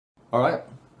Alright,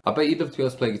 I bet you'd love to be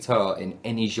able to play guitar in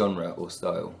any genre or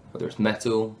style, whether it's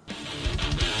metal,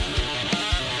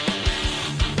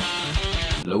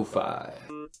 lo-fi,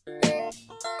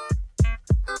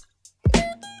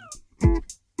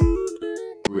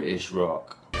 British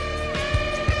rock,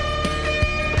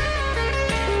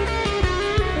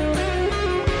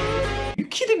 you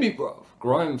kidding me, bro?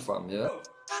 Grime fam, yeah?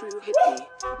 True hippie.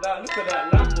 Now look at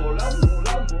that Lambo.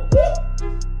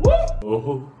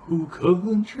 Oh,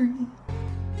 country.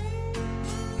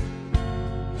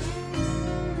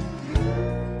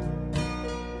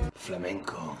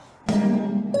 Flamenco.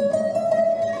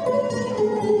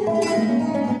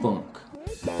 Funk.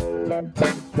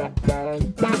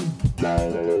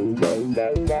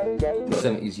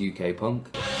 70s UK punk.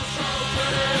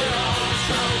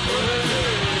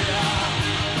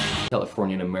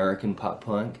 Californian American pop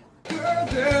punk.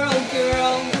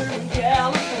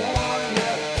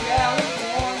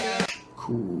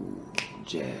 Cool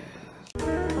jazz.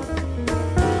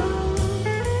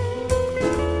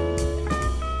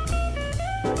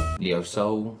 Neo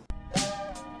soul.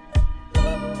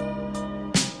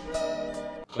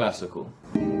 Classical.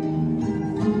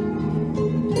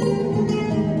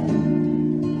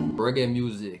 Reggae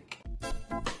music.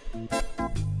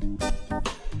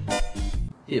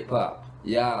 Hip hop.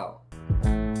 Yow.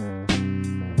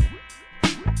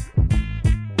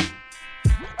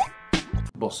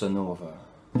 Bossa nova.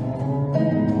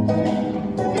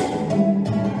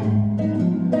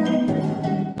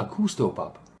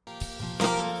 Acústopop.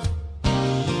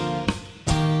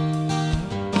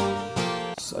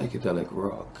 Psychedelic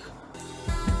rock.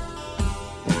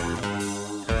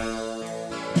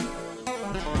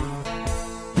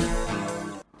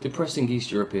 Depressing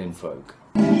East European folk.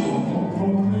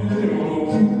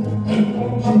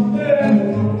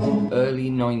 Early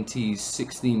 90s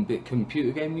 16-bit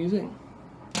computer game music.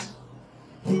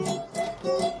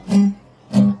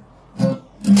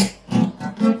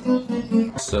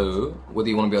 So, whether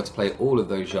you want to be able to play all of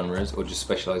those genres or just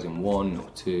specialise in one or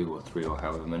two or three or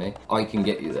however many, I can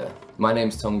get you there. My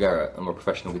name's Tom Garrett. I'm a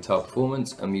professional guitar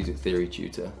performance and music theory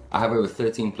tutor. I have over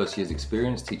 13 plus years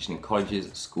experience teaching in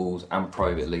colleges, schools and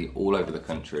privately all over the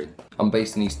country. I'm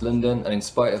based in East London, and in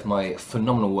spite of my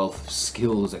phenomenal wealth of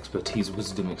skills, expertise,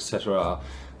 wisdom, etc.,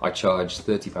 I charge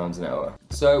 £30 an hour.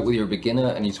 So whether you're a beginner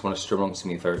and you just want to strum along some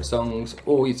of your favourite songs,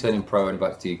 or you're turning pro and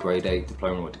about to do your grade 8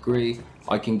 diploma or degree,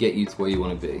 I can get you to where you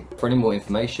want to be. For any more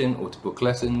information or to book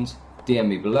lessons, DM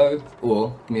me below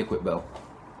or give me a quick bell.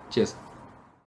 Cheers.